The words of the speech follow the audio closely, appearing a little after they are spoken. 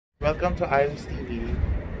Welcome to iWish TV.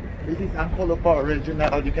 This is Agkol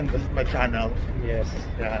original. You can visit my channel. Yes.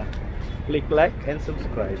 Yeah. Click like and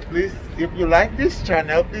subscribe. Please, if you like this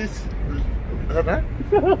channel, please.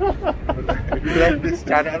 If you like this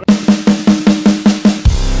channel.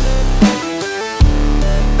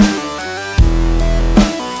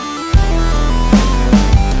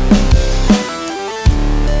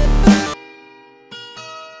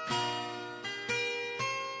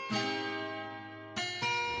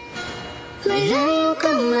 Malayo ka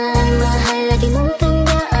man, mahal lagi mong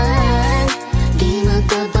tandaan. Di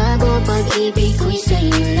magbabago, pag-ibig ko'y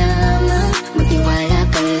sa'yo lamang. Magtiwala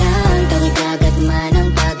ka lang, tawid agad man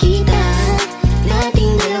ang pagitan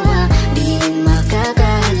nating dalawa, di yun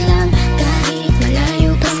makakahadlang kahit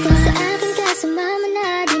malayo ka man. Basta sa akin ka, sumama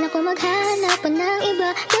na, di na ko maghahanap pa ng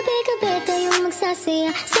iba. Gabi-gabi tayong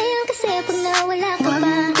magsasaya, sayang kasi pag nawala ka pa. Huwag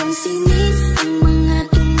mong pansinin ang mga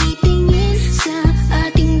tumitingin sa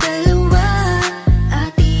ating dalawa.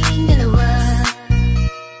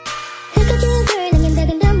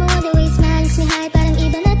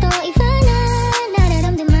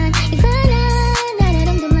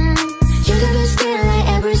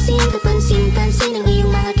 Pansin ang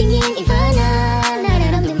iyong mga tingin, iba na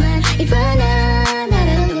nararamdaman, iba na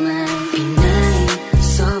nararamdaman. Pinay,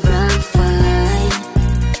 sobrang fine,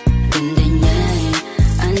 ganda niya'y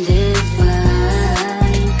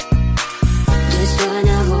undefined. Just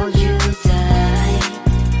wanna hold you tight,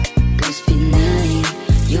 cause Pinay,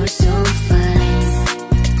 you're so fine.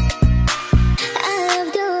 I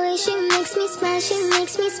love the way she makes me smile, she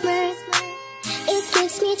makes me smirk. It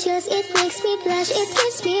gives me chills, it makes me blush, it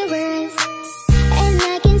gives me words. And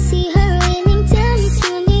I can see her raining down this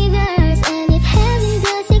universe. And if heaven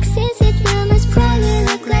does exist, it will most probably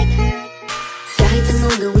look like her. Kahit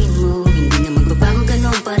anong gawin mo, hindi na magbabago,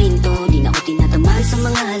 ganon pa rin to. Di na ako tinatamaan sa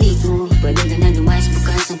mga halik mo. Pwede ka na lumayas,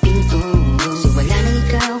 bukas ang pinto. Kasi wala nang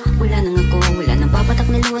ikaw, wala nang ako, wala nang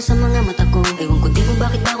papatak na luha sa mga mata ko. Ewan ko din kung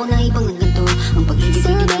bakit ba ako naibang ng ganito. Ang pag-ibig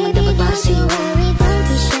ay di naman dapat para sa'yo. Don't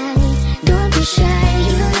be shy, don't be shy.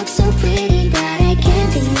 You look so pretty that I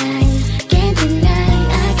can't deny, can't deny.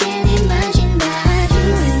 I can't imagine but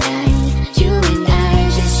you and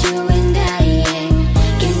I, just you and I, yeah.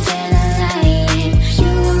 Can't tell a lie, yeah.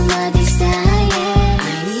 You are my desire. I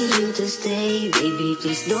need you to stay, baby,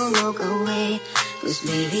 please don't walk away. Cause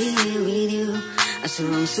baby, we're with you as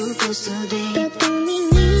we're supposed to be. Pag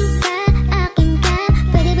tumingin ka, akin ka,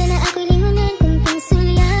 pwede ba na ako'y lingunin? Kunting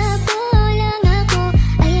sulyapo lang ako,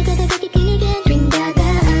 ay agad-agad kikiligin. Tuwing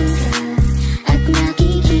dadaan ka at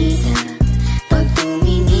nakikita, pag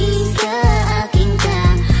tumingin ka, akin ka,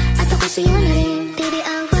 at ako sa'yo na rin. Baby,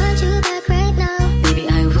 I want you back right now. Baby,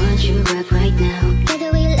 I want you back right now. By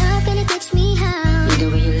the way you love, can you teach me how? By the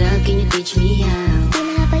way you love, can you teach me how? Di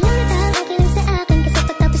mga payunatan, okay lang sa akin. Kasi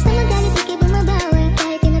pagtapos na magalit, ikay bumabawi.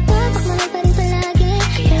 Kahit tinatapak mo lang pa rin palagi.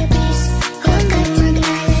 Kaya please, huwag kang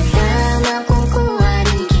mag-alala. Makukuha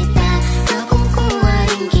rin kita, makukuha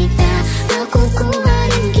rin kita, makukuha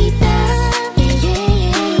rin kita. Yeah,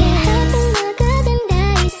 yeah, yeah. Habang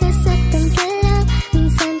magaganda, isasaktan ka lang.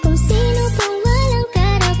 Minsan kung sino pang walang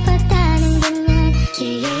karapatan ng ganyan.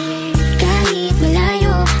 Yeah, yeah, yeah. Kahit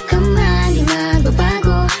malayo ka man, di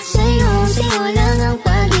magbabago. Sa'yo lang ang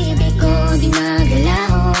pag-ibig ko, di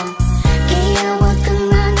magalaho. Kaya huwag kang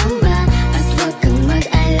mangamba at huwag kang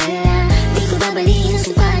mag-alala. Di ko babaliin ang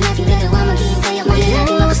simpahan nating dalawa. Maghihintay ako na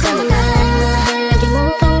natin makasama ka. Mahal lagi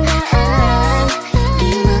mong tandaan, di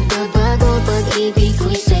magbabago, pag-ibig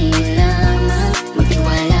ko'y sa'yo lamang.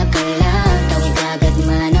 Magtiwala ka lang, tawid agad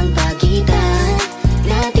man ang pagitan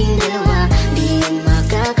nating dalawa, di yun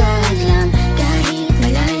makakahadlang kahit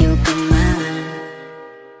malayo ka man.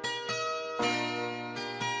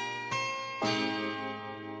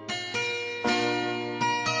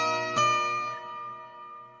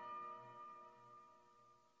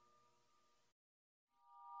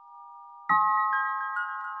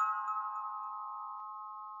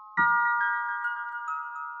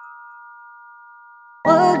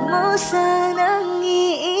 Huwag mo sanang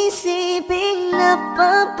iisiping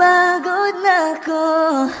napapagod na ako.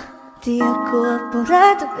 Di ako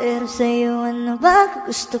apurado, pero sa'yo ano ba?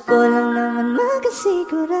 Gusto ko lang naman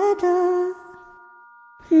makasigurado.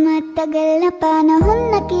 Matagal na panahon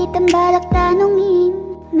na kitang balak tanungin.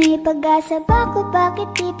 May pag-asa ba ko, bakit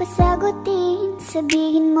di pa sagutin?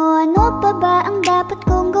 Sabihin mo ano pa ba ang dapat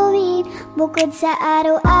kong gawin? Bukod sa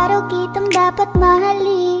araw-araw kitang dapat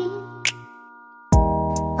mahalin.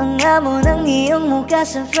 Ang amo ng iyong mukha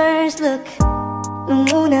sa first look, nung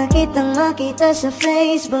una kitang makita sa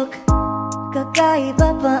Facebook.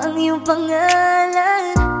 Kakaiba pa ang iyong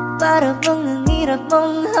pangalan, para bang ang hirap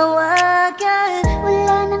mong hawakan.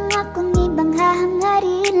 Wala nang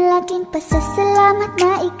Pasasalamat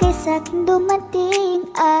na ika'y sa'king dumating.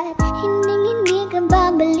 At hindi ka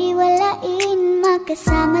babaliwalain.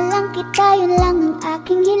 Makasama lang kita, yun lang ang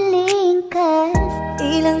aking hiling. Cause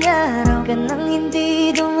ilang araw ka nang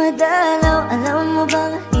hindi dumadalaw. Alam mo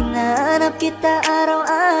bang hinahanap kita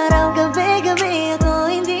araw-araw. Gabi-gabi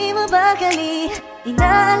ako hindi mabakali.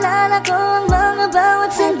 Inaalala ko ang mga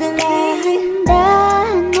bawat sandali.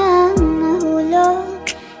 Dahan-dahan nang nahulog,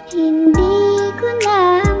 hindi ko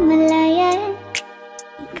na malayan.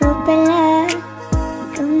 Ikaw pala,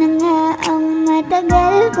 ikaw na nga ang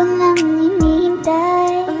matagal ko nang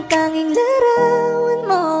hinihintay. Ang tanging larawan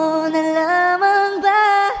mo na lamang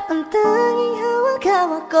ba ang tanging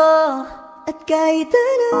hawak-hawak ko. At kahit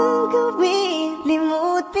anong gawin,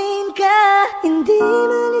 limutin ka, hindi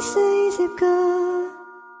malis sa isip ko.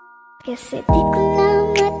 Kasi di ko na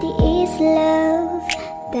matiis, love.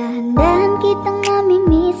 Dahan-dahan kitang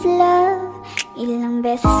mamimiss, love. Ilang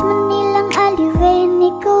beses man nilang aliwin,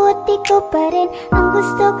 ikaw at ikaw pa rin ang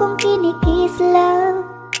gusto kong kinikiss, love.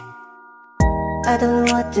 I don't know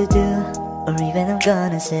what to do, or even I'm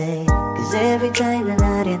gonna say. Cause every time na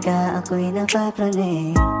nariyan ka, ako'y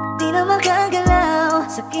napapraning. Di na makagalaw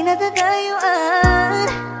sa kinatatayuan.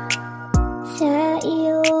 Sa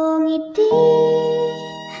iyong ngiti,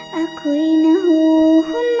 ako'y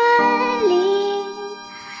nahuhumaling.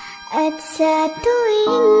 At sa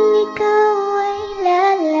tuwing ikaw ay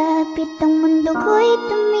lalapit, ang mundo ko'y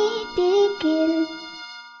tumitigil.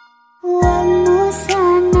 Huwag mo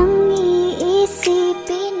sanang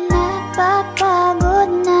iisipin na papagod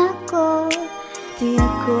na ako. Di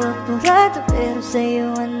ako apurado, pero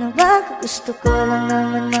sa'yo ano ba? Gusto ko lang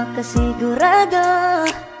naman makasigurado.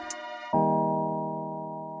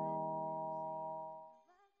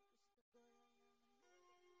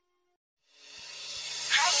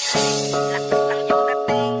 Lakas ng iyong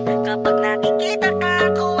dating, kapag nakikita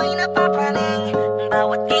ka, ako ay napapraning.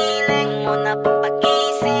 Bawat giling mo na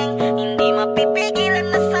pampagising, hindi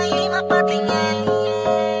mapipigilan na sa'yo'y mapatingin.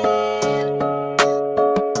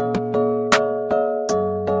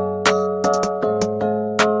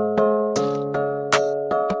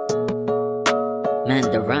 Man,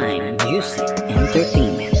 the rhyme, music,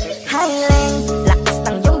 entertainment. Highling, lakas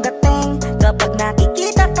ng iyong dating, kapag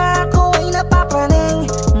nakikita ka, ako ay napapraning.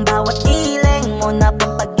 Bawat giling mo na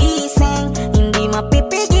pampagising, hindi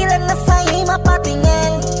mapipigilan na sa'yo'y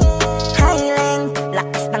mapatingin. Highling,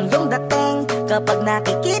 lakas ng iyong dating, kapag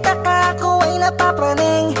nakikita ka, ako ay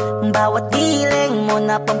napapraning. Bawat giling mo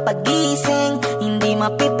na pampagising, hindi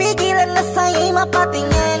mapipigilan na sa'yo'y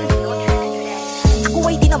mapatingin. Ako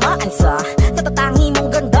ay dinamaan sa katatangi mong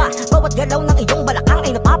ganda. Bawat galaw ng iyong balakang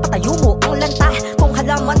ay napapatayo mo ang lanta. Kung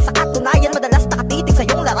halaman sa katunayan, madalas nakatitig sa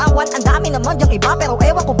iyong larawan. Ang dami naman diyang iba, pero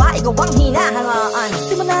ewan ko ba ikaw ang hinahangaan.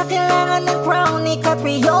 Di mo na kailangan ng crown ni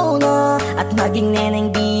Catriona, at maging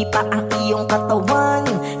neneng di pa ang iyong katawan.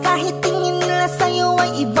 Kahit tingin nila sa'yo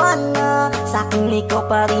ay iba na, sa'kin ikaw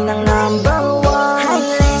pa rin ang number one.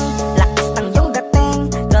 Highling, lakas ng iyong dating,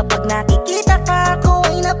 kapag nakikita ka, ako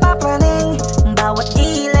ay napapraning. Bawat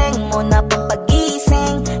giling mo na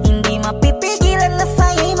pampagising, hindi mapipigilan na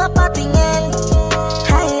sa'yo'y mapatingin.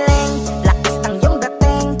 Highling, lakas ng iyong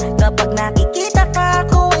dating, kapag nakikita ka,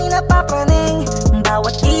 ako ay napapraning.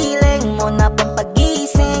 Bawat giling mo na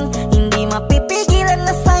pampagising, hindi mapipigilan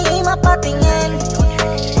na sa'yo'y mapatingin.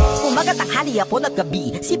 Umaga, tanghaliya po at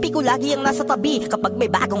gabi, sipi ko lagi ang nasa tabi. Kapag may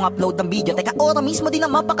bagong upload ng video, teka ora mismo din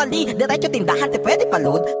ang mapakali. Diretso tindahan, te pwede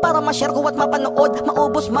pa-load, para ma-share ko at mapanood.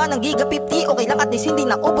 Maubos man ang giga 50, okay lang at least hindi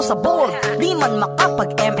na ubos sa board. Di man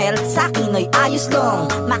makapag-ML, sa'kin ay ayos lang.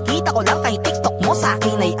 Makita ko lang kay TikTok mo,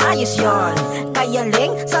 sa'kin ay ayos yon. Kaya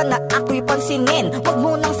Ling, sana ako'y pansinin. Huwag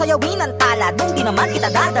mo nang sayawin ang tala, dun di naman kita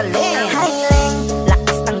dadalhin. Highling,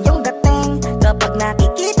 lakas ng iyong dating, kapag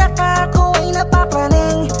nakikita ka, ako ay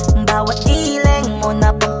napapraning. Bawat giling mo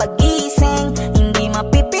na pampagising, hindi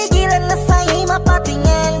mapipigilan na sa'yo'y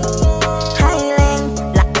mapatingin. Highling,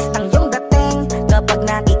 lakas ng iyong dating, kapag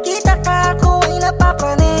nakikita ka, ako ay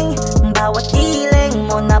napapraning. Bawat giling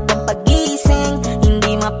mo na pampagising,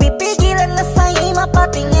 hindi mapipigilan na sa'yo'y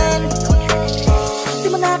mapatingin. Di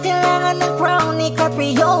mo na kailangan ng crown ni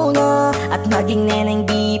Catriona, at maging neneng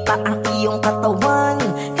di pa ang iyong katawan.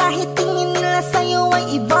 Kahit tingin nila sa'yo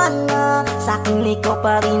ay iba na, sa'kin ikaw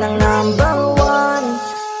pa rin ang number one.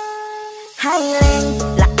 Highling,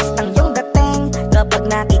 lakas ng iyong dating, kapag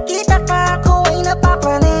nakikita ka, ako ay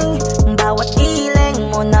napapraning. Bawat giling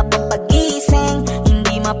mo na pampagising,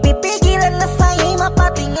 hindi mapipigilan na sa'yo'y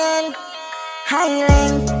mapatingin.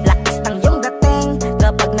 Highling, lakas ng iyong dating,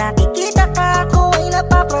 kapag nakikita ka, ako ay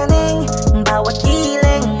napapraning. Bawat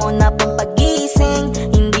giling mo na pampagising,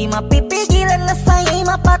 hindi mapipigilan na sa'yo'y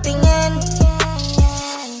mapatingin.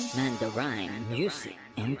 Music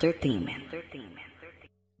Entertainment.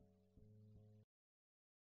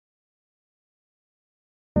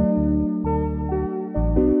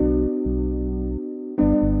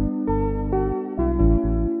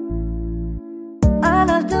 I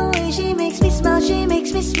love the way she makes me smile, she makes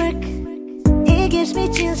me smirk. It gives me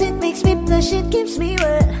chills, it makes me blush, it keeps me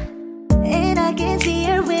wet. And I can see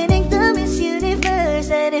her winning the Miss Universe.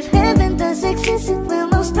 And if heaven does exist, it will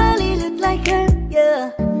most probably look like her, yeah.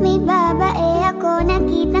 May babae ako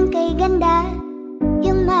nakitang kay ganda.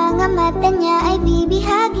 Yung mga mata niya ay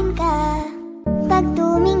bibihagin ka. Pag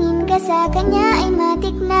tumingin ka sa kanya ay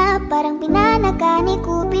matik na. Parang pinanaka ni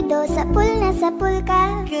Cupido, sapul na sapul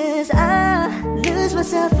ka. Cause I lose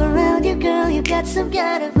myself around you, girl. You got some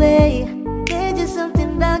kind of way. There's just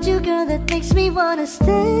something about you, girl, that makes me wanna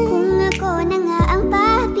stay. Kung ako na nga ang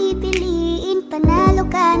papipiliin, panalo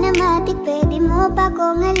ka na matik, pwede mo pa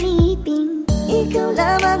kong alipin. Ikaw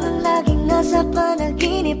lamang ang laging nasa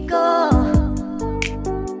panaginip ko.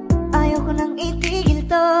 Ayaw ko nang itigil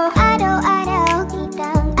to. Araw-araw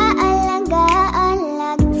kitang aalagaan,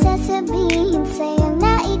 laging sasabihin sa'yo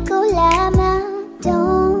na ikaw lamang.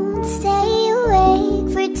 Don't stay awake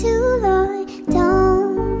for too long,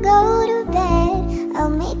 don't go to bed. I'll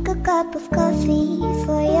make a cup of coffee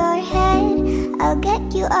for your head. I'll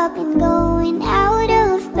get you up and going out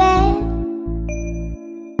of bed.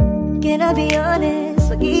 Can I be honest?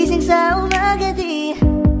 Pag-ising sa umaga di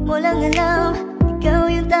mo lang alam, ikaw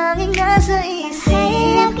yung tanging nasa isip.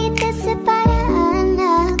 Mahal kita sa paraan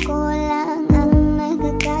na ako lang ang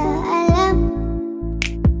nagkakaalam.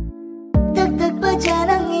 Dagdag pa dyan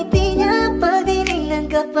ang ngiti niya, pag dinignan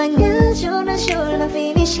ka pa niya, sure na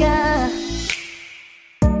finish ka.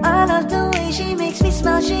 I love the way she makes me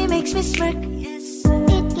smile, she makes me smirk.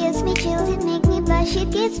 It gives me chills, it makes me blush, it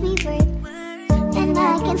gives me birth. And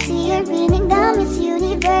I can see her winning the Miss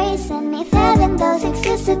Universe. And if heaven does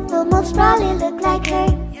exist, it will most probably look like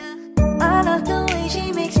her. I love the way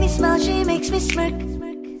she makes me smile, she makes me smirk.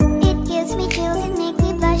 It gives me chills, it makes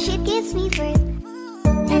me blush, it gives me birth.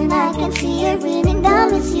 And I can see her winning the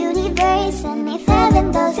Miss Universe. And if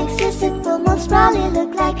heaven does exist, it will most probably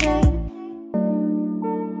look like her.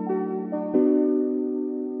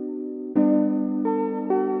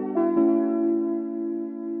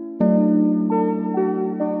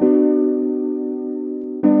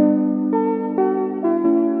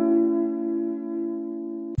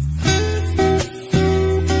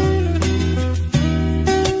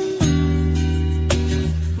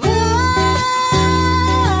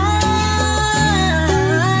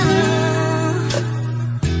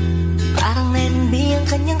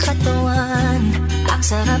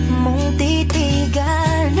 Sarap mong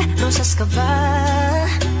titigan, rosas ka ba?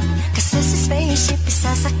 Kasi sa spaceship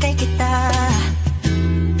isasakay kita.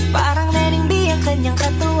 Parang Lening B ang kanyang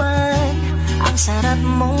katawan. Ang sarap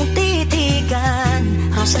mong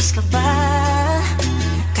titigan, rosas ka ba?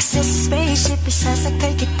 Kasi sa spaceship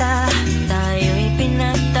isasakay kita. Tayo'y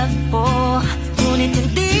pinagtagpo, ngunit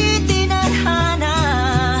hindi tinadhana.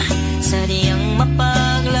 Sadyang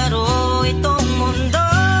mapaglaro itong mundo.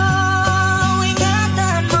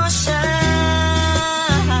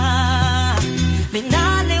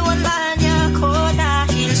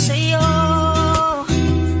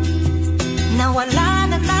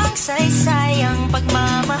 Saysay ang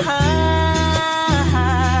pagmamahal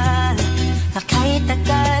na kahit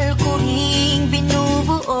tagal ko ring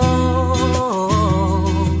binubuo,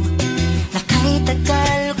 na kahit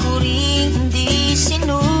tagal ko ring hindi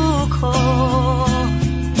sinuko.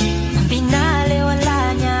 Ang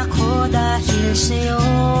binaliwala niya ako dahil sa'yo,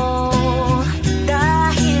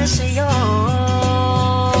 dahil sa'yo.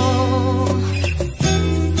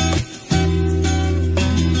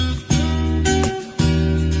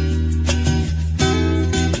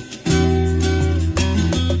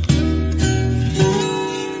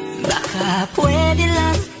 Pwede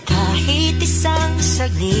lang kahit isang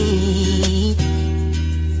saglit,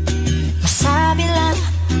 masabi lang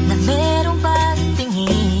na merong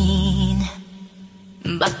pagtingin.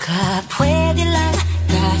 Baka pwede lang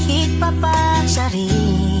kahit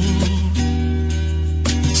papagsarin,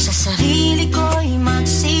 sa sarili ko'y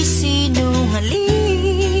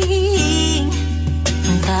magsisinungaling.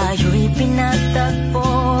 Tayo'y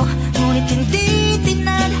pinagtagpo, ngunit hindi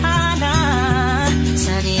tinadhana.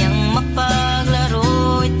 Sadyang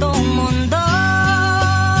mapaglaro itong mundo.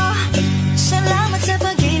 Salamat sa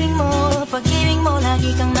pag-ibig mo,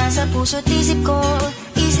 lagi kang nasa puso't isip ko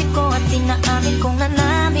at tinaamin kong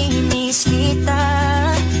nanamimiss kita,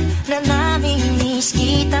 nanamimiss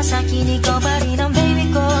kita. Sa kinig ko pa rin ang baby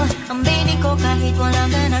ko, kahit wala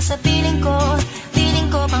ka na sa piling ko,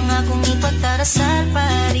 pangakong ipagdarasal pa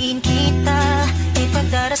rin kita.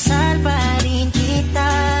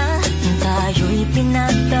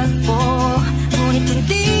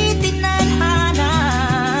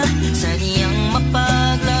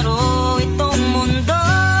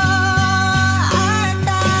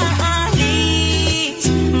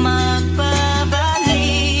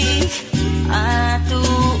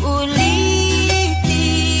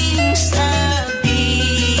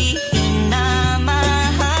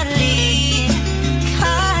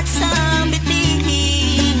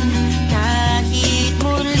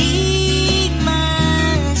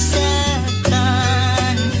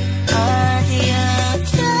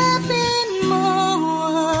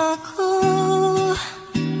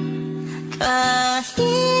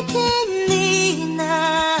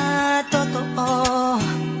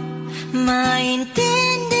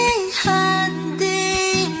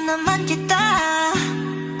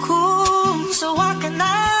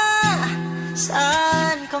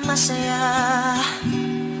 masaya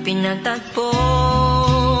pinagtagpo,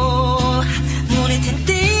 ngunit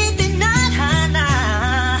hindi tinadhana.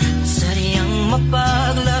 Sadyang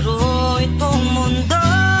mapaglaro itong mundo.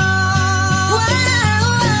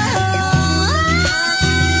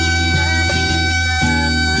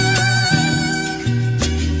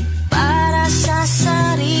 Para sa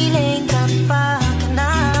sariling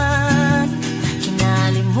kapakanan,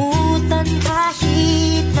 kinalimutan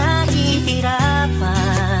kahit nahihirapan.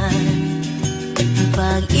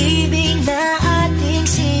 Pag-ibig na ating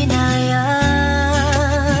sinayang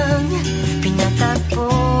pinatagpo,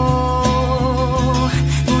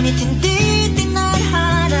 ngunit hindi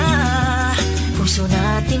tinadhana. Puso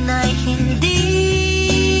natin ay hindi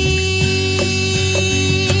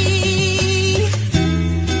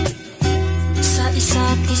sa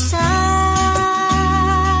isa't isa.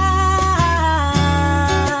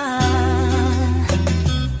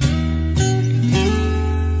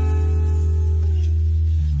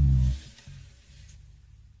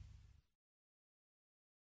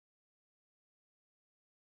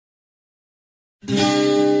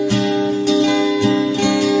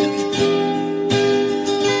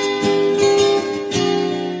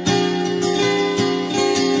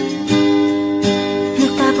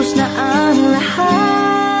 Natapos na ang lahat,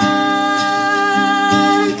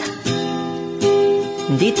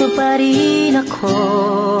 dito pa rin ako.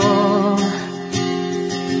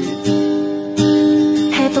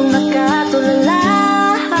 Hetong nakatulala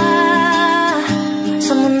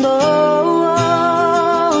sa mundo,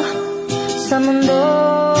 sa mundo.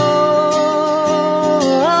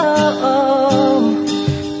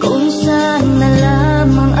 Kung saan na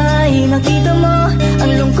lamang ay nakita mo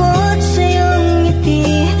ang lungkot sa iyong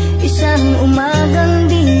ngiti, isang umagang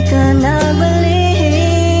di ka nabalik.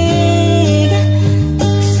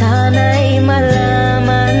 Sana'y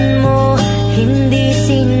malaman mo, hindi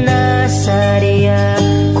sinasadya.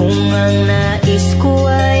 Kung ang nais ko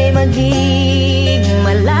ay maging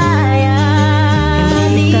malaya,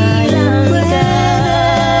 hindi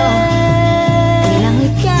lang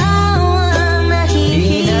ikaw ang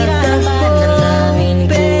nahihirapan na namin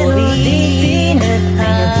ko'y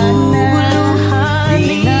pinagdadaanan.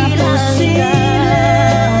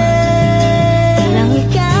 Di lang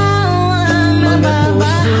ikaw ang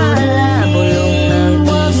mababahala, bulong ng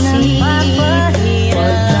isip, wag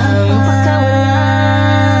kang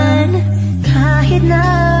pakawalan. Kahit na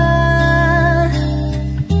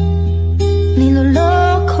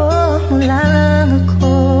niloloko mo lang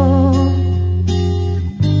ako,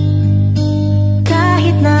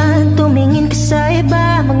 kahit na tumingin ka sa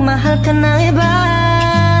iba, magmahal ka ng iba,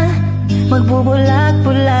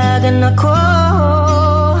 magbubulag-bulagan ako.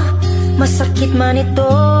 Masakit man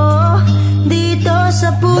ito dito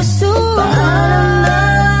sa puso. Paalam na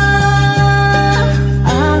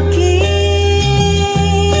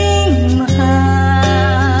aking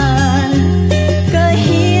mahal,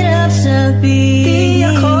 kahirap sabihin. Di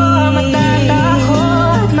ako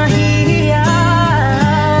matatakot, mahihiya,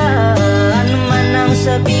 ano man ang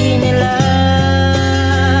sabihin nila.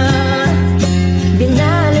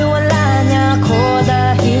 Binaliwala niya ako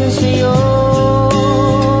dahil sa'yo,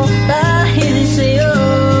 dahil sa'yo.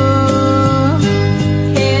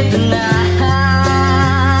 Eto na,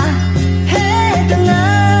 eto na.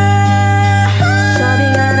 Sabi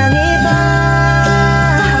nga ng iba,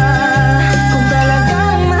 kung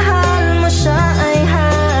talagang mahal mo siya ay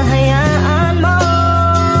hahayaan mo,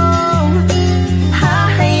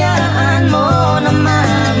 hahayaan mo na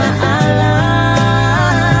mamaalam,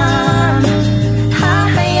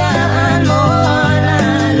 hahayaan mo na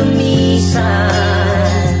lumisan.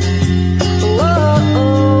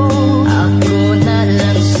 Ako na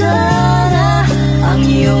lang sana ang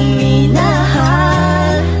iyong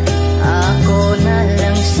minahal, ako na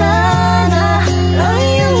lang sana ang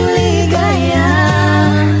iyong ligaya,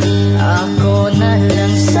 ako na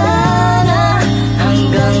lang sana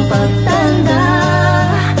hanggang pagtanda,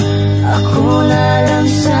 ako na lang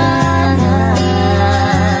sana.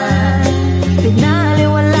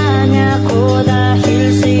 Pinaliwala niya ako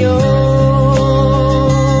dahil sa'yo,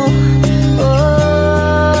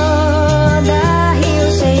 dahil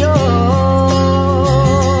sa'yo.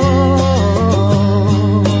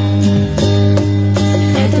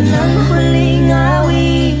 Ito nang huling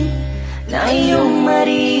awit na iyong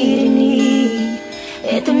maririnig,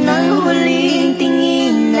 ito nang huling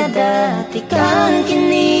tingin na dati kang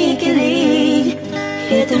kinikilig,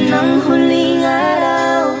 ito nang huling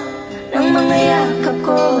araw ng mga yakap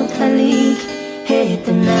ko't halik.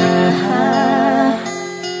 Ito na,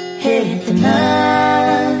 ito na,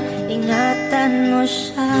 ingatan mo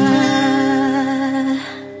siya.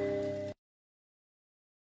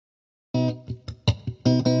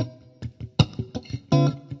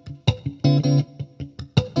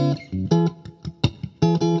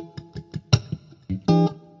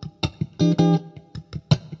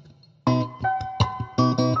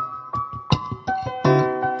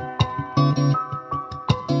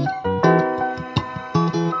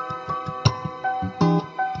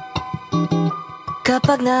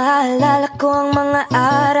 Kapag naaalala ko ang mga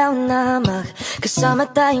araw na magkasama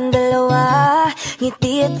tayong dalawa,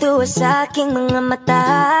 ngiti at tuwa sa aking mga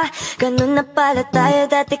mata. Ganun na pala tayo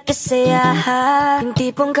dati kasaya. Yung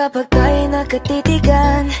tipong kapag tayo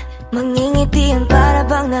nagkatitigan, mangingitian para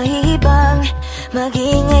bang nahihibang.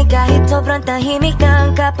 Mag-iingay kahit sobrang tahimik na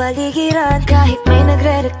ang kapaligiran. Kahit may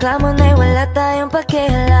nagre-reklamo na'y wala tayong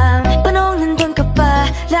pakialam. Panong nandun ka pa,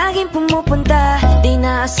 laging pumupunta. Di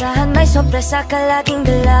naasahan may sorpresa ka laging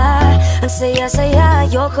dala. Ang saya-saya,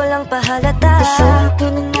 ayoko lang pahalata. Kasama ka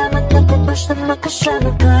na naman napapos na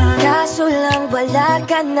makasama ka. Kaso lang wala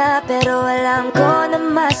ka na, pero alam ko na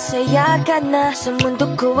masaya ka na. Sa mundo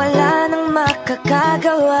ko wala nang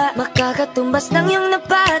makakagawa, makakatumbas ng iyong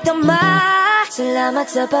napadama. Salamat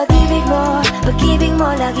sa pag-ibig mo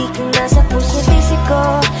lagi kang nasa puso't isip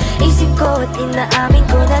ko at inaamin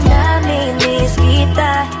ko na namimiss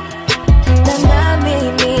kita. Na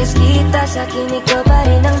namimiss kita, sa akin ikaw pa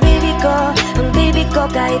rin ang baby ko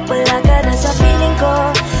kahit wala ka na sa piling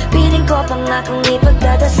ko pangakong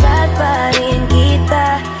ipagdadasal pa rin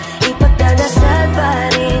kita, ipagdadasal pa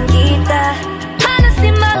rin kita. Halos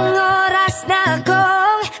 5 oras na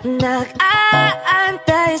akong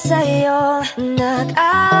nag-aantay sa'yo,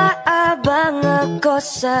 nag-aabang ako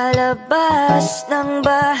sa labas ng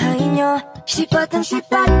bahay nyo. Sipat ang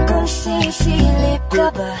sipat kung sisilip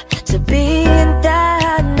ka ba sa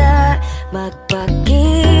bintana,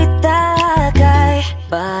 magpakita kay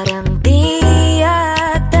parang di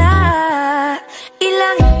yata.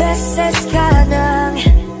 Ilang beses ka nang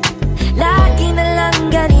lagi na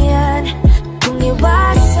lang ganyan, kung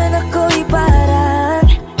iwasan ako'y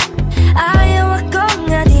parang ayaw akong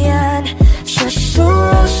nga diyan. Sa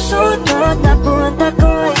susunod na punta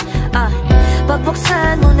ko'y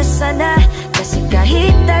pagbuksan mo na sana, kasi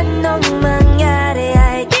kahit anong mangyari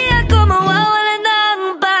ay di ako mawawala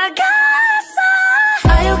ng pag-asa.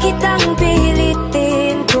 Ayaw kitang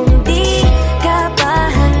pilitin kung di ka pa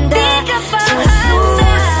handa.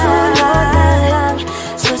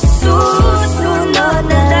 Sa susunod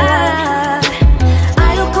na lang,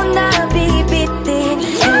 ayaw ko na bibitin,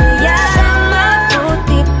 kaya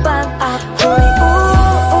mabuti pang ako'y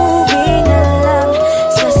uuwi na lang.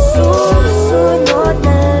 Sa susunod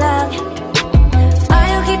na lang,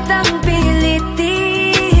 ayaw kitang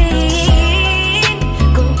pilitin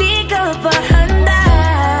kung di ka pa handa.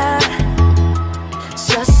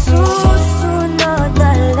 Sa susunod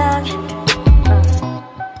na lang,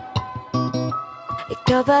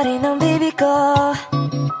 ikaw pa rin ang baby ko.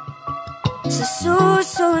 Sa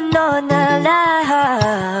susunod na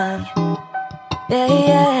lang, yeah,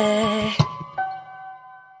 yeah.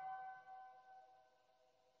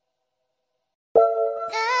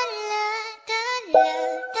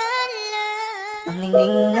 Ang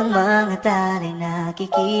ningning ng mga tali,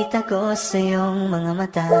 nakikita ko sa iyong mga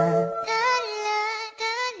mata.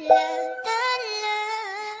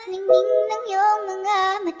 Ningning ng iyong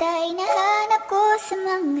mga mata'y nahanap ko sa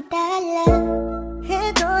mga tala.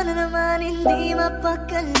 Heto na naman, hindi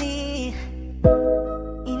mapakali,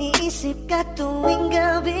 iniisip ka tuwing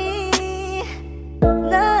gabi.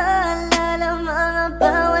 Naalala mga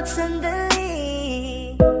bawat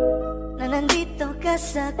sandali na nandito ka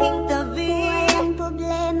sa aking tabi. Walang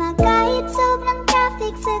problema kahit sobrang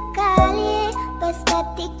traffic sa kalye, basta't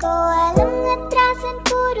ikaw alam atrasan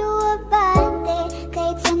puro abante.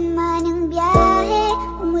 Kahit saan man ang biyahe,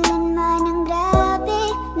 umulan man ang grabe,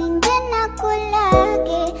 nandyan ako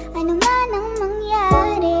lagi, ano man ang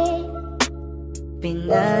mangyari.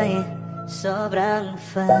 Pinay, sobrang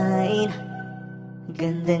fine,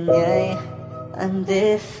 ganda niya'y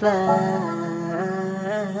undefined.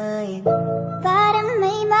 Parang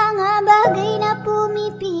may mga bagay na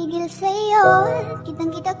pumipigil sa'yo,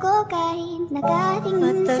 kitang-kita ko kahit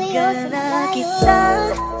nakatingin sa'yo sa Matagal na malayo.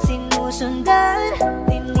 kitang sinusundan,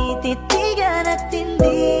 tinititigan at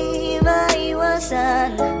hindi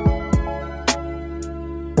maiwasan.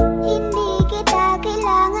 Hindi kita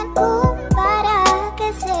kailangan kumpara,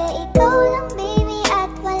 kasi ikaw lang baby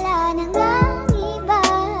at wala nang ang iba.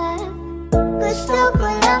 Gusto ko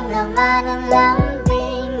lang naman ang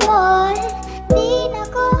lambing mo, di na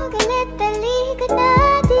ko galit, halika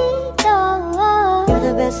na dito. You're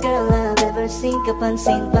the best girl I've ever seen,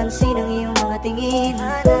 kapansin-pansin ang iyong mga tingin.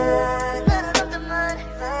 Nararamdaman,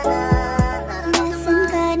 Nasaan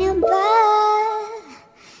ka na ba?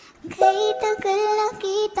 Kay tagal na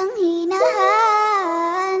kitang hinahanap,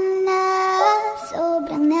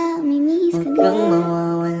 sobrang namimiss ka huwag kang na.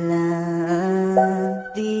 mawawala.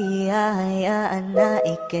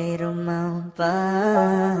 kay rumampa.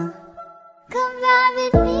 Come ride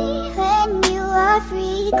with me when you are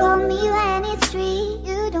free. Call me when it's free.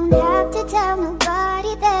 You don't have to tell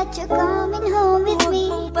nobody that you're coming home with me.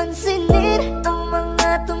 Huwag mong pansinin ang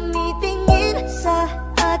mga tumitingin sa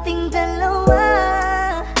ating dalawa.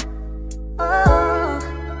 Oh,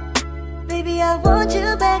 baby, I want you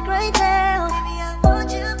back right now. Baby, I want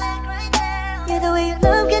you back right now. Yeah, the way you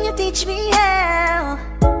love, can you teach me how?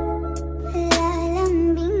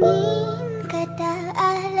 Lalambingin kita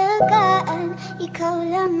alagaan. Ikaw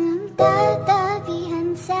lang ang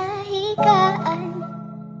tatabihan sa higaan.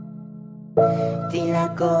 Tila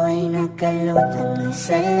ko ay nakalutang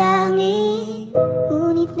sa langit,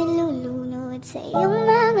 Ngunit nalulunod sa iyong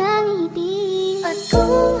mga ngiti. at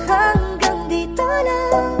kung hanggang dito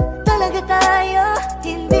lang talaga tayo,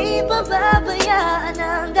 hindi pababayaan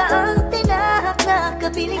ang daang tinahak na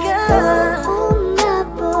kabiligan.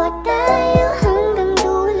 Umabot tayo hanggang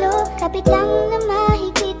dulo. Kapit lang na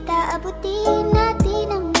mahigpit, aabutin natin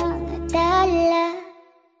ang mga dala.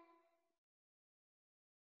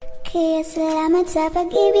 Kaya salamat sa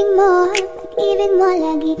pag-ibig mo. Pag-ibig mo,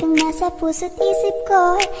 lagi kang nasa puso't isip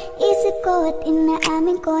ko. Isip ko at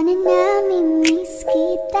inaamin ko na namimiss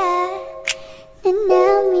kita. Na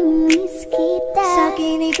namimiss kita.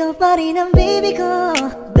 Sa'kin ikaw pa rin ang baby ko.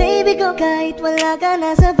 Baby ko, kahit wala ka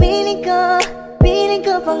na sa piling ko. Piling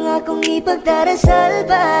ko pangakong ipagdarasal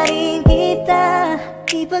pa rin kita.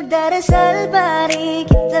 Ipagdarasal pa rin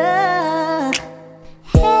kita.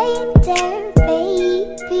 Hey there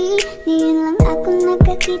baby, ngayon lang ako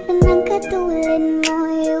nakakita ng katulad mo.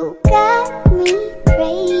 You got me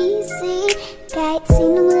crazy. Kahit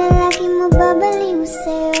sinong lalaki mo babaliw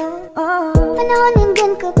sa'yo. Panahon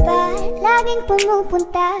nandun ka pa, laging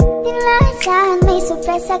pumupunta. Di nalasahan, may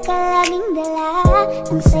sorpresa ka laging dala.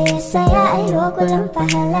 Ang saya-saya, ayoko lang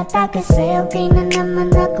pahalata. Kasi okay na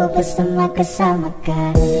naman ako basta makasama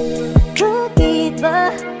ka. Bakit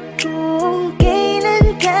ba kung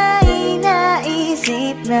kailan ka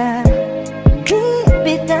inaisip na di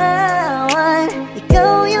bitawan?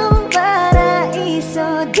 Ikaw yung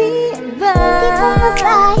paraiso, di ba? Di ko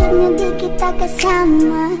mapahig na di kita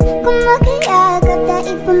kasama. Kung makiyagap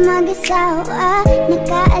dahil pa mag-asawa.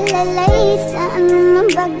 Nakaalalay sa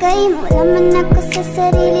anong bagay. Wala man ako sa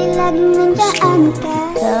sarili, laging nandaan ka.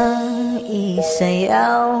 Kang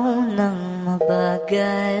isayaw ng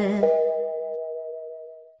mabagal.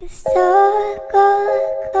 Gusto ko,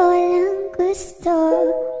 ko lang gusto.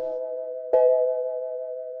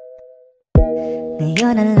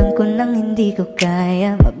 Ngayon alam ko nang hindi ko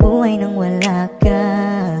kaya mabuhay nang wala ka.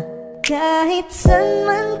 Kahit saan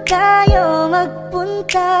man tayo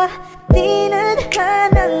magpunta, di na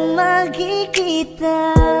nang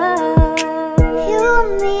magkikita. You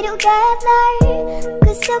want me together.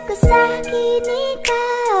 Gusto ko sa'kin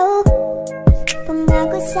ikaw.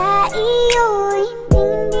 Pangako sa iyo,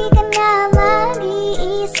 hindi ka na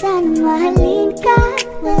mag-iisa. Mahalin ka,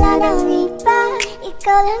 wala nang iba.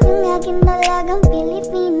 Ikaw lang ang aking dalagang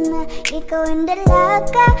Pilipina. Ikaw ang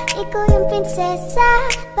dalaga, ikaw yung prinsesa.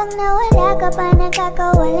 Pag nawala ka pa,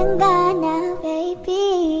 nakakawalang gana,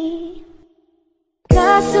 baby.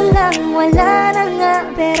 Kaso lang wala na nga,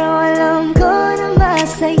 pero alam ko na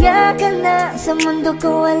masaya ka na. Sa mundo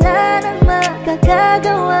ko wala nang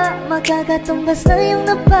makakagawa, makakatumbas na yung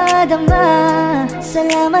napadama.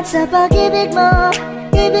 Salamat sa pag-ibig mo.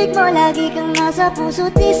 Ibig mo, lagi kang nasa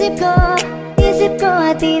puso't isip ko. Isip ko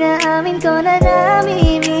at inaamin ko na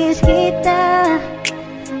namimiss kita.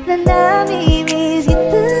 Na namimiss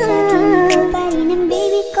kita. Sa'kin ko pa rin ang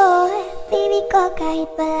baby ko. Baby ko, kahit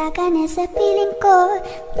wala ka na sa piling ko.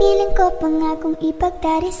 Piling ko pangakong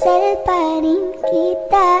ipagdarasal pa rin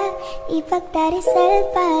kita. Ipagdarasal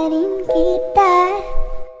pa rin kita.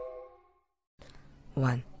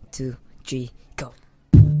 1, 2, 3, go.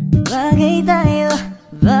 Bagay tayo,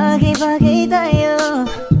 bagay tayo.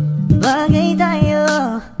 Bagay tayo,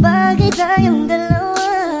 bagay tayong dalawa.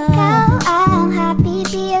 Ikaw ang happy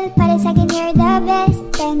pill, para sa'kin you're the best.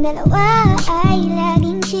 Tayong dalawa ay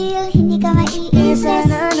laging chill, hindi ka maiinis.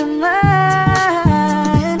 Sana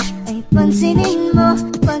naman ay pansinin mo,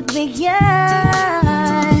 pagbigyan.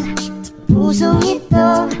 Pusong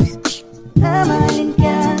ito, mahalin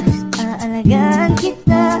ka, aalagaan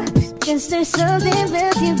kita. 'Cause there's something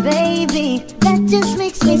about you, baby, that just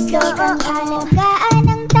makes me go. Ikaw ang alagaan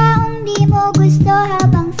ng taong di mo gusto,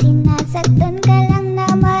 habang sinasaktan ka lang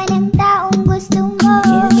naman ang taong gusto mo.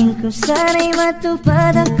 Hiling ko sana'y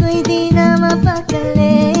matupad, ako'y di na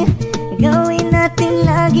mapakali. Gawin natin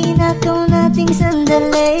lagi na kung nating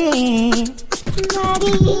sandali.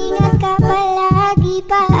 Mag-iingat ka palagi,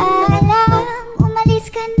 paalam. Umalis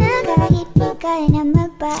ka na kahit di ka na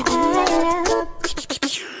paalam.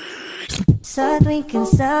 Sa tuwing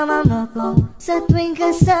kasama mo ko, sa tuwing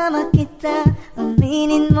kasama kita,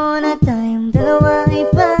 aminin mo na tayong dalawa ay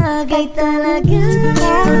bagay talaga.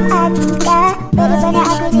 Atin ka, pero ba na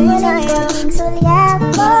ako di mo lang gawing sulyap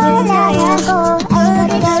mo? Olaya ko ay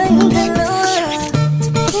magagawin dalawa.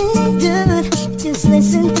 Dude, just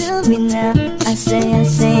listen to me now. I say,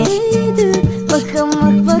 hey dude, wag kang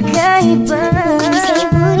magpagkaiba.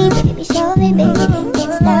 Say booty, baby, show me, baby,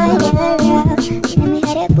 then start around. Let me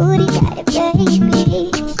have that booty, got it,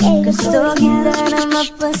 baby. Gusto kita na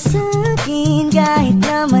mapasakin, kahit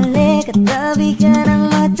na mali, katabi ka ng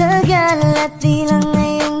matagal at di lang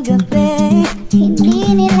ngayong gabi.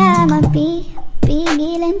 Hindi nila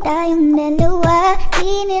mapipigilan tayong dalawa.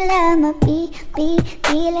 Hindi nila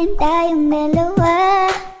mapipigilan tayong dalawa.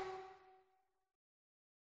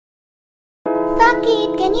 Bakit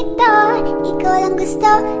ganito? Ikaw lang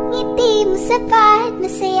gusto, ngiti mo sapat,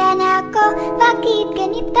 masaya na ako. Bakit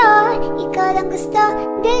ganito? Ikaw lang gusto,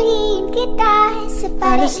 dalhin kita sa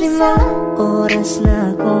Halos paraiso. 5 oras na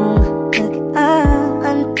akong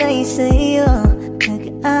nag-aantay sa'yo.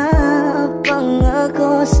 Nag-aabang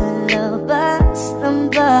ako sa labas ng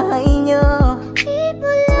bahay nyo.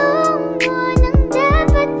 Ibulong mo nang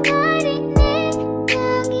dapat marinig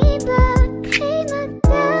ng iba. Kay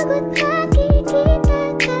magtagot makikita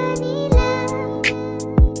kanila.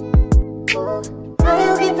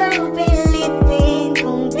 Ayaw kitang pilitin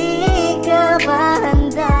kung di ka pa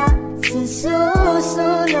handa. Sa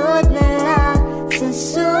susunod na lang, sa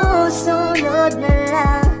susunod na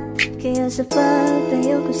lang. Kaya sa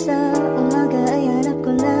pagtayo ko sa umaga ay hanap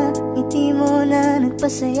ko na ngiti mo na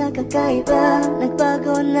nagpasaya kakaiba.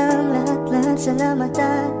 Nagbago ng lahat-lahat, salamat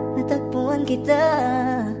at natagpuan kita.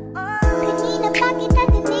 Kanina pa kita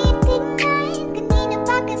tinitignan, kanina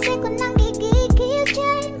pa kasi ko nang gigigil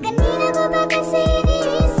dyan. Kanina ko ba kasi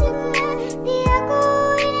iniisip na di ako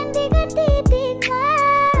hindi ka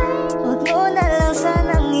titignan. Huwag mo na lang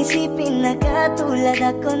sanang isipin na katulad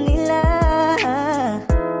ako nila.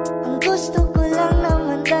 Ang gusto ko lang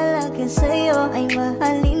naman talaga sa'yo ay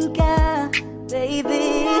mahalin ka,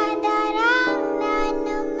 baby. Nadarang na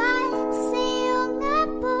naman sa iyong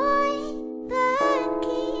apoy.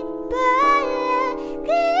 Bakit ba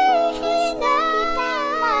lagi gusto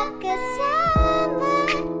kitang magkasama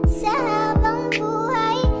sa habang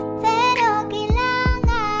buhay? Pero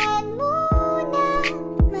kailangan muna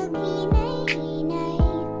maghinay-hinay.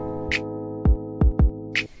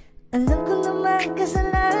 Alam ko naman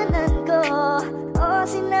kasalanan ko, o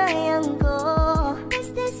sinayang ko.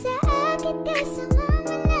 Basta sa akin ka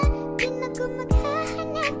sumama na, di na ko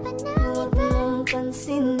maghahanapan ng Huwag iba. mong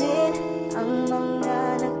pansinin ang mga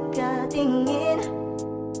nagkatingin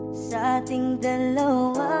sa ating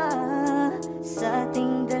dalawa, sa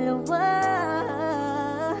ating dalawa.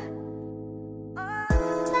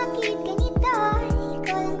 Bakit ganito?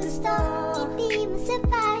 Ikaw lang gusto, hindi mo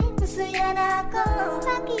sapat, Masaya na ako.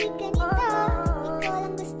 bakit ganito? Ikaw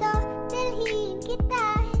lang gusto, dalhin kita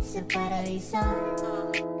sa paraiso.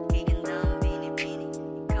 Kay ganda ang binibini,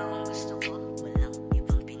 ikaw ang gusto ko, walang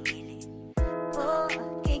ibang pinili. Oh,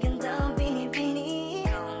 kay ganda ang binibini,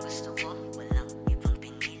 ikaw ang gusto ko, walang ibang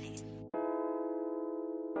pinili.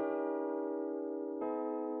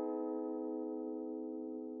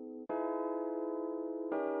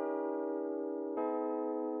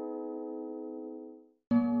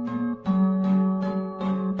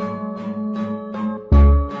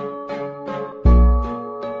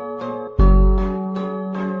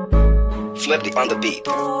 Flipped it on the beat.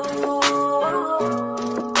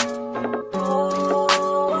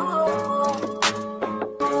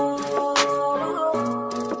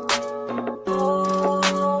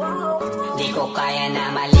 Di ko kaya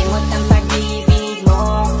na malimot ang pag-ibig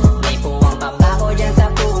mo. May puwang pabaho dyan sa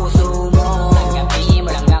puso mo. Tanggapin mo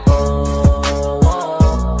lang ako,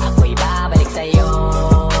 ako'y babalik sa'yo.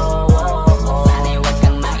 Sana'y huwag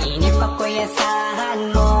kang mainip, ako'y asahan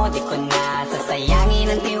mo. Di ko na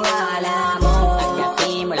sasayangin ang tiwala mo.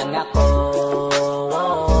 Tanggapin mo lang ako,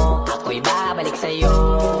 ako'y babalik sa'yo.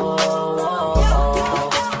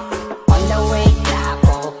 On the way na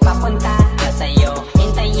ako papunta na sa'yo.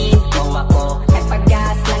 Hintayin mo ako,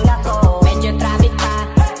 nagpag-gas lang ako. Medyo traffic pa,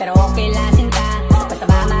 pero okay lang sinta. Basta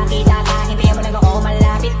ba makita ka, hintayin mo lang ako,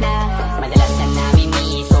 malapit na. Madalas na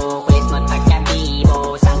namimiso, kulit mo't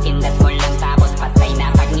pagkabibo. Sang kindat mo lang tapos patay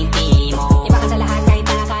na pagngiti mo. Iba ka sa lahat kahit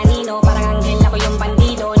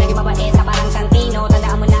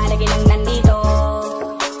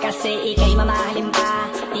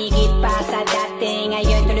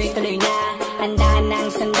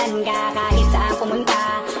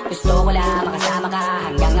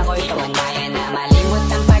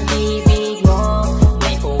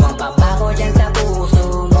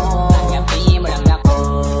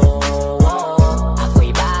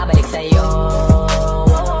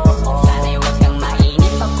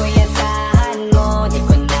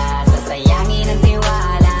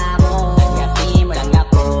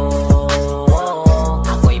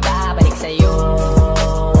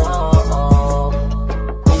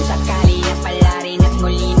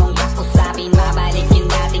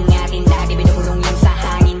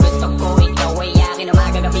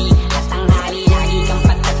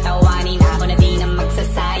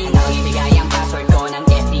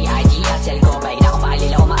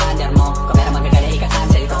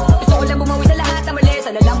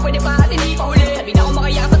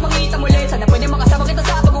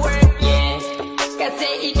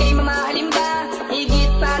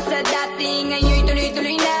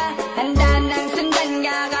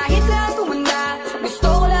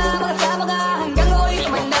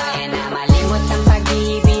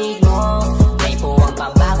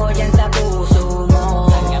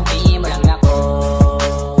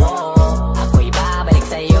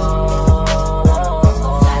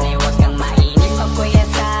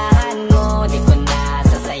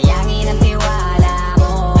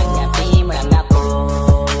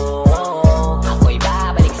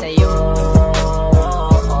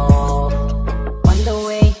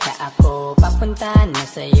papunta na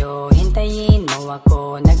sa'yo. Hintayin mo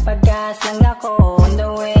ako, nagpagas lang ako. On the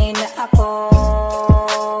way na ako,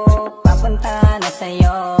 papunta na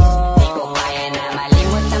sa'yo. Di ko kaya na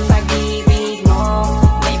malimot ang pag-ibig mo.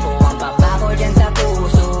 May buwang pabaho dyan sa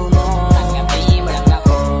puso mo. Tanggapin mo lang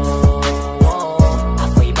ako,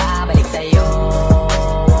 ako'y babalik sa'yo.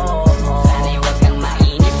 Sana'y huwag kang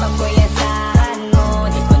mainip, ako'y asahan mo.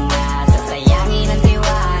 Di ko na sasayangin ang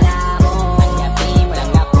tiwala mo. Tanggapin mo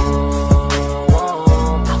lang ako,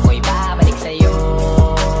 ako'y babalik sa'yo.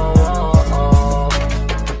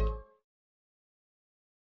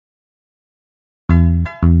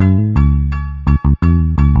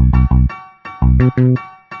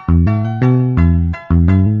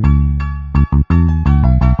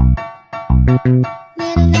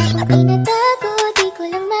 Meron akong tinatago, di ko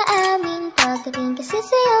lang maamin. Pagdating kasi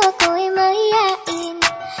sa'yo ako ay mahihain.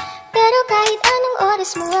 Pero kahit anong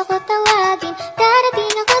oras mo ako tawagin,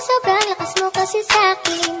 darating ako, sobrang lakas mo kasi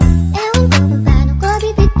sa'kin. Ewan ko kung paano ko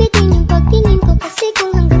bibit-bitin yung pagtingin ko, kasi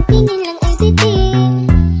kung hanggang tingin lang ay bitin.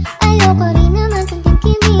 Ayoko rin naman kung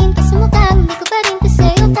kimkimin, kasi mukhang hindi ko pa rin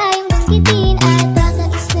sa'yo tayong banggitin. At baka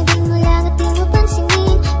isnabing mo lang at di mo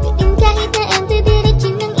pansinin, bitin kahit na empty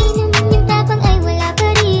virgin ng inumin, yung tapang ay wala pa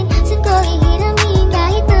rin. Saan ko ihiramin,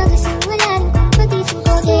 kahit nagising wala rin kung pagising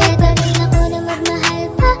ko. Kaya pa rin ako na magmahal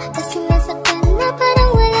pa, kasi nasaktan na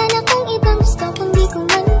parang wala na kung ibang gusto kung di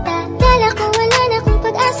kumanta. Kala ko wala na kung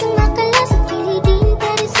pag-asang makalas at piligin,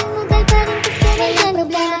 pero sumugal pa rin kasi walang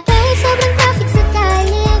problema tayo. Sobrang traffic sa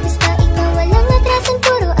kalye, basta ikaw walang atrasan,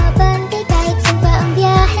 puro abante. Kahit saan pa ang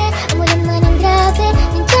biyahe, umulan man ang grabe,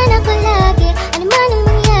 nandyan ako lagi, ano man ang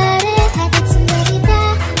mangyari. Hatid sundo kita,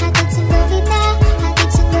 hatid sundo kita, hatid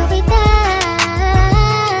sundo kita.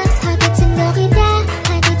 Hatid sundo kita,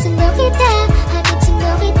 hatid sundo kita, hatid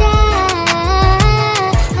sundo kita.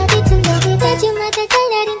 Hatid sundo kita. Medyo matagal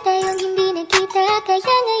na rin tayong hindi nagkita,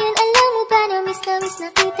 kaya ngayon alam mo ba na miss na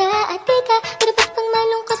kita. At di ka, dapat pang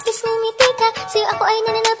malungkot, please ngumiti ka. Sa'yo ako ay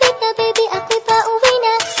nananapit na, baby, ako'y pauwi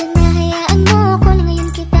na. Sana hayaan mo ako na ngayon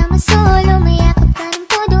kita masolo. Mayakap ka ng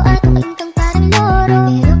todo at ukain kang parang loro.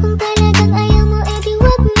 Pero kung talagang ayaw mo, edi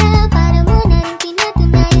wag na. Para mo na rin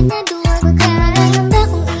pinatunayan na duwag. Huwag ka mararamba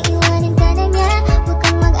kung iiwanan ka na niya. Huwag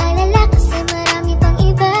kang mag-alala kasi marami pang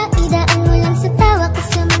iba. Idaan mo lang sa tawa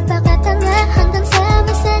kasi magpakatanga. Hanggang sa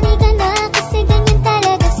masanay ka na, kasi ganyan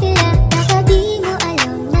talaga sila. Baka di mo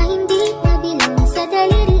alam na hindi nabilang sa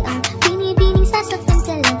daliri ang binibining sasaktan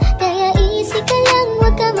ka lang. Kaya iisip ka lang,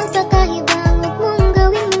 huwag ka magpakahibang. Huwag mong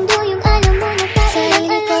gawing mundo yung alam mo na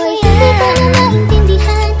sarili ko ay hindi ko na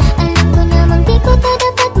maintindihan. Alam ko namang di ko to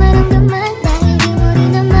dapat maramdaman, dahil di mo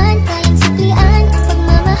rin naman kayang suklian ang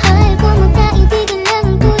pagmamahal ko. Magkaibigan lang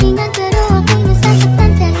ang tulingan, pero ako'y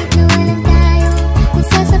nasasaktan kahit na walang tayo.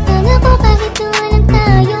 Nasasaktan ako kahit na walang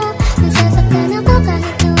tayo. Nasasaktan ako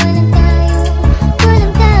kahit na walang tayo.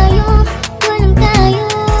 Walang tayo, walang tayo.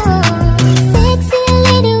 Sexy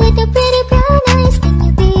lady with the pretty brown eyes, can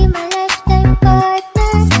you be my lifetime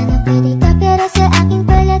partner? Sana pwede ka, pero sa akin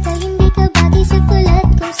palagay hindi ka bagay sa tulad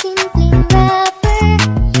kong simpleng rapper.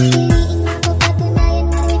 Piliin mo ko, patunayan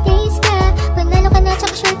mo may taste ka. Panalo ka na,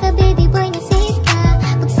 tsaka sure ka, baby boy, na safe ka.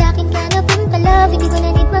 Pag sa'kin ka na punta love, hindi ko na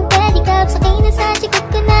need mag-pedicab. Sakay na sa chikot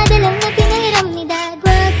ka na, dalang na pinahiram ni dad.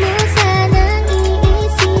 Wag mo sanang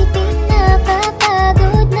iisipin na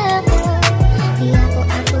papagod na ako. Di ako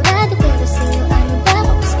apurado, pero sa'yo ano ba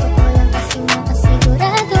ako? Gusto ko lang kasi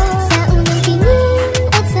makasigurado. Sa unang tingin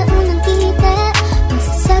at sa unang kita,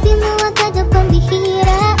 masasabi mo agad ang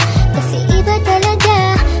pambihira. Kasi iba talaga,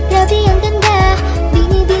 grabe ang ganda,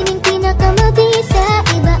 binibining pinakamabisa.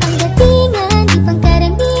 Iba ang datingan, di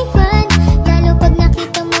pangkaraniwan, lalo pag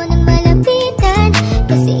nakita mo ng malapitan.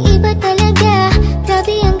 Kasi iba talaga,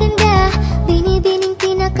 grabe ang ganda, binibining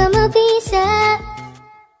pinakamabisa.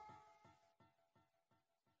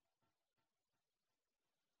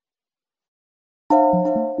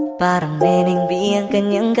 Parang neneng B ang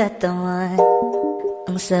kanyang katawan.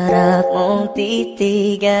 Ang sarap mong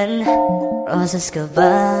titigan. Rosas ka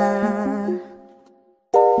ba?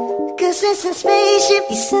 Kasi sa spaceship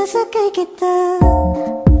isasakay kita.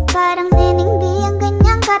 Parang neneng B ang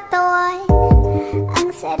ganyang katawan. Ang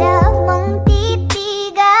sarap mong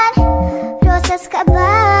titigan. Rosas ka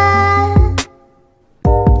ba?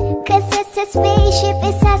 Kasi sa spaceship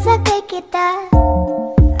isasakay kita.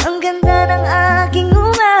 Ang ganda ng aking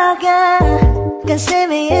umaga, kasi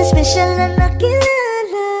may espesyal na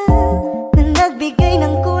nakilala na nagbigay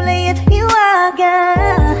ng kulay at hiwaga.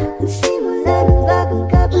 Simula ng bagong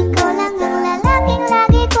kapag Ikaw lang ang lalaking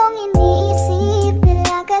lagi kong iniisip.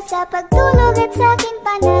 Dalaga sa pagtulog at sa'kin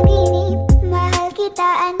panaginip. Mahal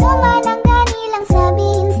kita, ano man ang ganilang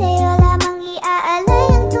sabihin. Sa'yo lamang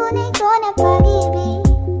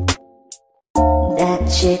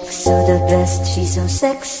chick, so the best, she's so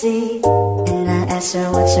sexy. And I asked her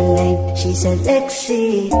what's her name, she said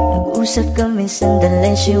Lexi. Nag-usap kami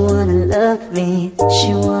sandali, she wanna love me,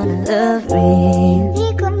 she wanna love me.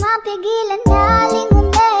 Di ko mapigilan na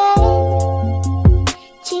lingunin,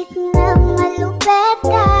 chick na malupet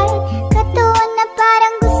kahit katuwa na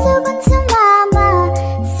parang gusto kong sumama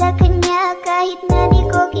sa kanya kahit na di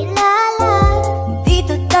ko kilala.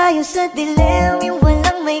 Dito tayo sa dilim, yung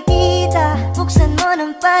walang may kita. Buksan mo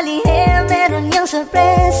ng palihim, meron yung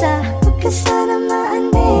sorpresa. Huwag ka sana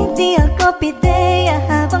maanig, di ako pideya.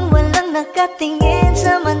 Habang walang nakatingin,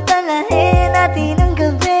 samantalahin natin ang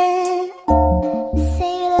gabi.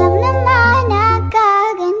 Sa'yo lang naman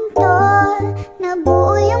nakaganto,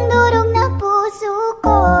 nabuo yung durog na puso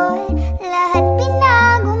ko. Lahat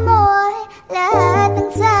pinago mo, lahat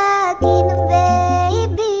ng sa'kin,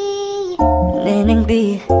 baby. Neneng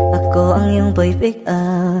B, ako ang iyong boy pick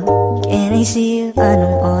up. Can I see you?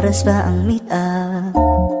 Anong oras ba ang meet up?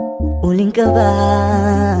 Uling ka ba?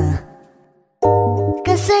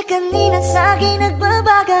 Kasi kanina sa'kin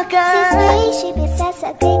nagbabaga ka. Si spaceship,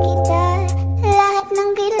 isasakay kita. Lahat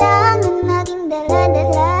ng kailangan maging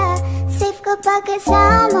dala-dala. Safe kapag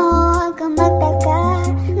kasama, huwag ka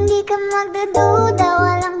magtaka. Hindi ka magdududa,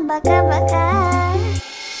 walang baka-baka.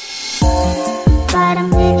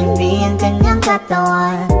 Parang nilindi ang kanyang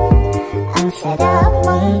katawan. Ang sarap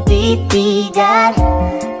mong titigan.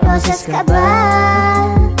 Rosas ka ba?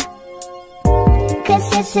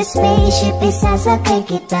 Kasi sa spaceship isasakay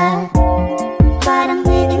kita. Parang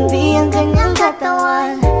nilindi ang kanyang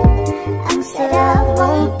katawan. Ang sarap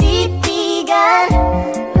mong titigan.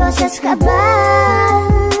 Rosas ka ba?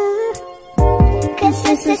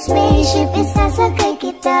 Kasi sa spaceship isasakay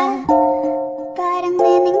kita. Parang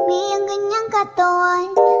nenengbi ang kanyang katawan.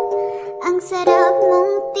 Ang sarap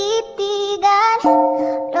mong titigan.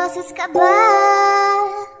 Rosas ka ba?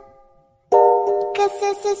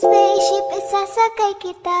 Kasi sa spaceship isasakay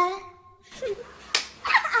kita.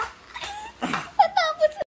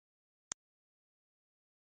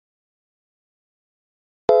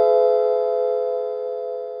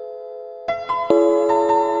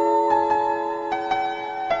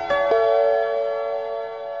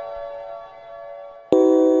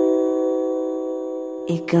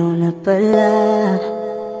 Ikaw na pala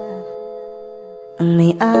ang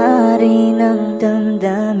may-ari ng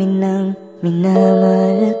damdamin ng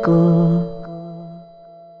minamahal ko.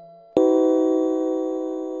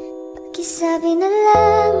 Pakisabi na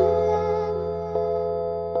lang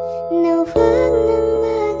na huwag nang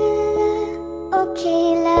mag-alala,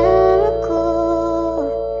 okay lang ako.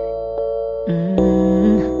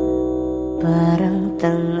 Parang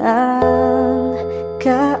tangang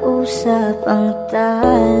kausap ang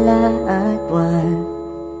tala at buwan,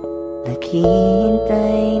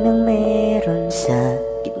 naghihintay ng meron sa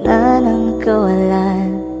gitna ng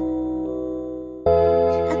kawalan.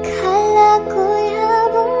 Akala ko'y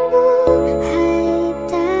habang buhay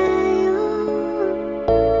tayo,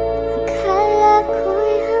 akala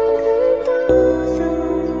ko'y hanggang dulo,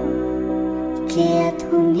 kaya't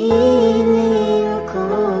humiling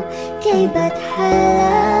ako kay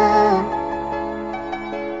Bathala.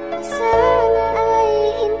 Sana ay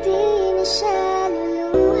hindi na siya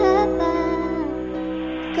luluha pa.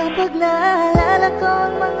 Kapag naalala ko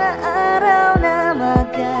ang mga araw na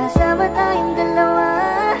magkasama tayong dalawa,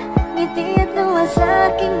 ngiti at luha sa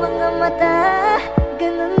aking mga mata.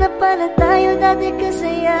 Ganun na pala tayo dati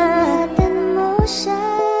kasaya. Ingatan mo siya,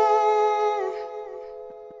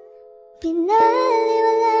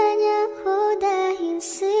 pinaliwala niya ako dahil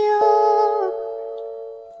sa'yo.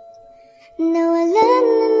 Nawalan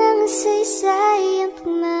na ng saysay ang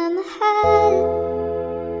pagmamahal.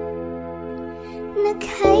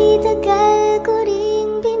 Naka'y tagal ko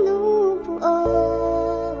ring binubuo.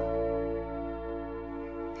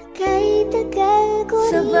 Naka'y tagal ko ring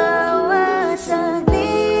Sa bawat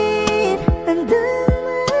saglit, handang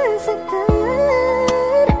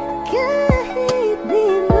masaktan. Kahit di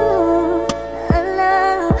mo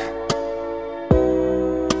alam,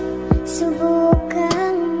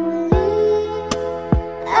 subukang muli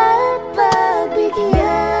at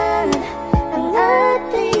pagbigyan ang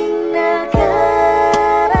ating nakaraan.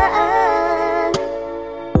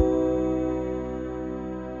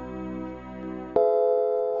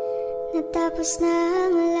 Natapos na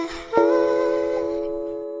ang lahat,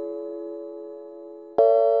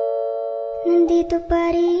 nandito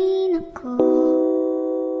pa rin ako.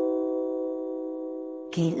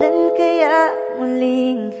 kailan kaya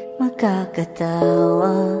muling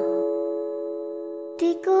makakatawa?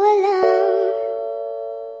 Di ko alam,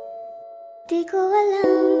 di ko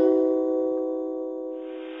alam.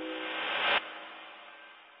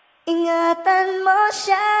 ingatan mo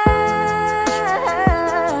siya.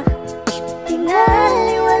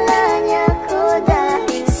 Pinaliwala niya ko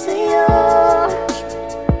dahil sa'yo.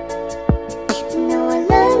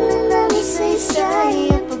 Nawalan na ng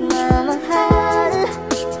saysay at pagmamahal.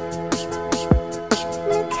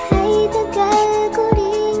 Nagkay-tagal ko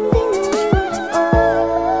rin binuo.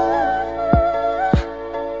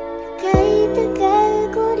 Nagkay-tagal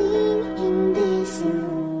ko rin hindi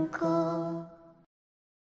sinuko.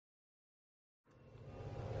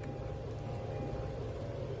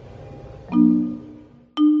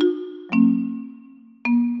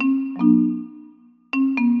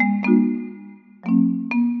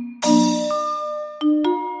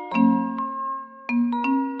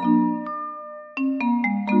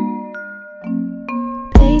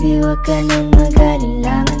 Baby, wag ka nang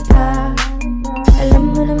mag-alinlangan pa. Alam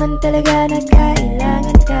mo naman talaga na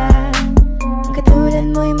kailangan ka. Ang katulad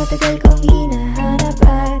mo'y matagal kong hinahanap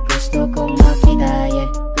at gusto kong makita, yeah.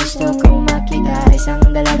 Gusto kong makita isang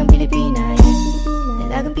dalagang Pilipina, yeah.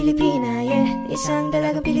 Dalagang Pilipina, yeah. Isang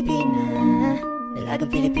dalagang Pilipina. Dalagang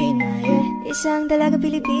Pilipina, yeah. Isang dalagang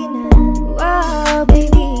Pilipina. Wow,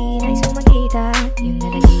 baby, nais kong makita yung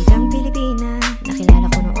dalagitang Pilipina. Nakilala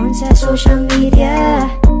ko noon sa social media.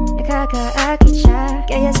 Nakakaakit siya,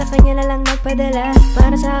 kaya sa kanya na lang nagpadala.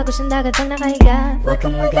 Para sa agos ng dagat ang nakahiga. Huwag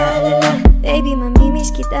kang mag-aalala, baby, mamimiss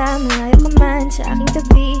kita. Malayo ka man sa aking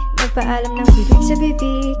tabi. Magpaalam ng bibig sa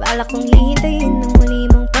bibig. Balak kong hihintayin ng muli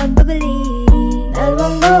mong pagbabalik.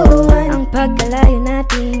 Dalawang buwan ang pagkalayo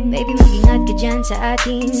natin. Baby, mag-ingat ka dyan sa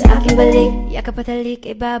atin. Sa aking balik, yakap at halik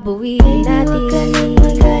ay babawiin natin. Huwag ka nang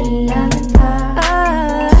mag-alinlangan pa.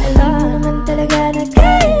 Alam mo naman talaga na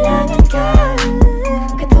kailangan ka.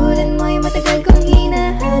 Katulad mo'y matagal kong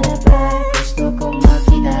hinahanap at gusto kong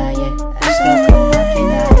makita, yeah. Gusto kong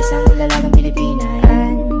makita isang dalagang Pilipina,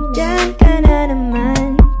 yeah. Diyan ka na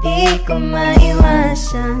naman, di ko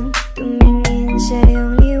maiwasang tumingin sa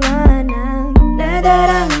iyong liwanag.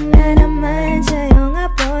 Nadarama na naman sa iyong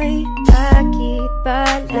apoy. Bakit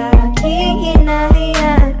palaging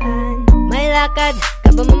hinahayaan? May lakad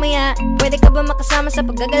ka ba mamaya? Pwede ka ba makasama sa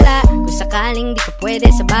paggagala? Kung sakaling di ka pwede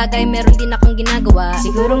sa bagay, meron din akong ginagawa.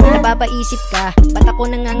 Siguro nga napapaisip ka, ba't ako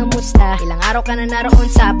nangangamusta? Ilang araw ka na naroon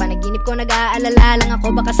sa panaginip ko, nag-aalala lang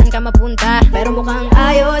ako baka saan ka mapunta. Pero mukhang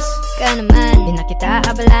ayos ka naman, di na kita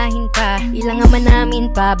abalahin pa. Ilang naman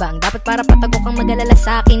namin pa ba ang dapat para patago kang mag-alala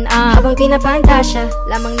sa'kin? Habang pinapantasya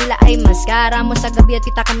lamang nila ay maskara mo sa gabi at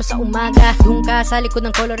pitaka mo sa umaga. Doon ka sa likod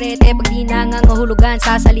ng kolorete, pag di nangangahulugan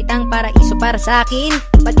sa salitang paraiso para sa'kin.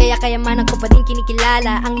 Ba't kaya kayamanan ko pa din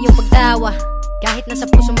kinikilala ang iyong pagtawa? Kahit nasa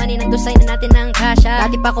puso man inandusay na natin ang kasya.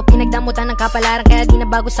 Dati pa ako pinagdamutan ng kapalaran, kaya di na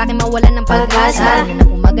bago sa'kin mawalan ng pag-asa. Ngayon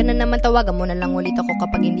ng umaga na naman, tawagan mo na lang ulit ako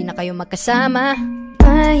kapag hindi na kayo magkasama.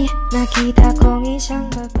 May nakita kong isang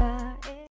babae.